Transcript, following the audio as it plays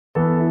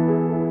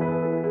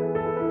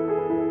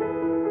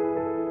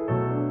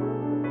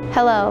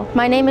Hello,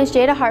 my name is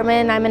Jada Hartman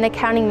and I'm an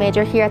accounting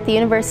major here at the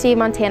University of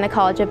Montana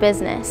College of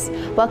Business.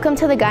 Welcome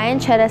to the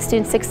Gianchetta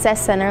Student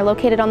Success Center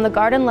located on the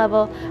garden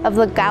level of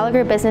the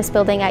Gallagher Business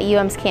Building at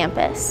UM's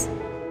campus.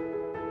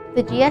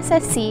 The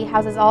GSSC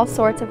houses all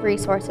sorts of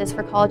resources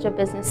for College of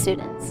Business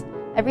students.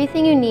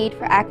 Everything you need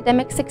for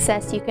academic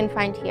success you can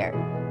find here.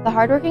 The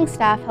hardworking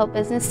staff help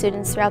business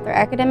students throughout their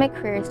academic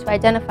careers to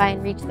identify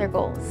and reach their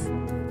goals.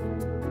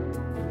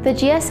 The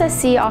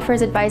GSSC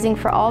offers advising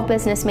for all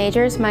business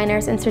majors,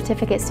 minors, and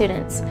certificate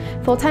students.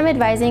 Full-time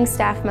advising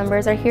staff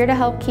members are here to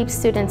help keep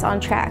students on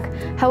track.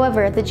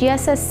 However, the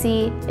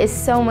GSSC is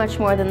so much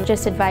more than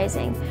just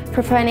advising.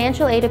 For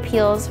financial aid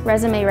appeals,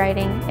 resume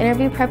writing,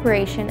 interview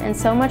preparation, and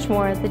so much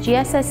more, the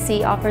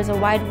GSSC offers a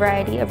wide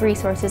variety of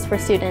resources for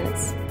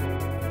students.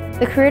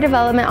 The Career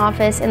Development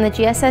Office in the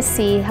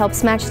GSSC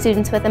helps match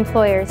students with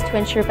employers to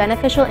ensure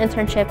beneficial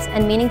internships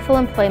and meaningful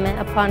employment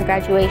upon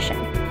graduation.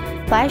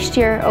 Last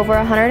year, over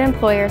 100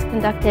 employers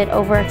conducted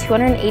over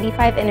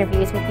 285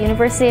 interviews with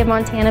University of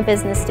Montana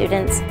business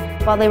students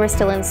while they were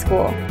still in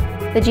school.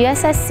 The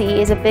GSSC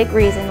is a big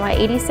reason why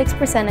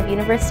 86% of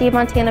University of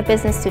Montana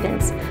business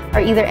students are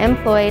either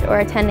employed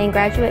or attending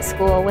graduate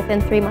school within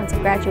 3 months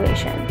of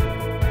graduation.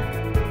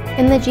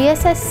 In the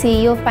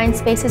GSSC, you'll find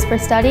spaces for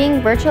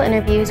studying, virtual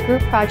interviews,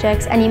 group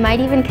projects, and you might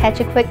even catch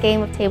a quick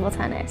game of table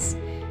tennis.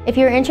 If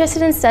you're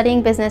interested in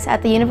studying business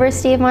at the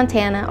University of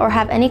Montana or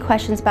have any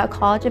questions about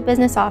College of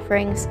Business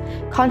offerings,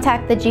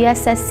 contact the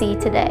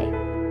GSSC today.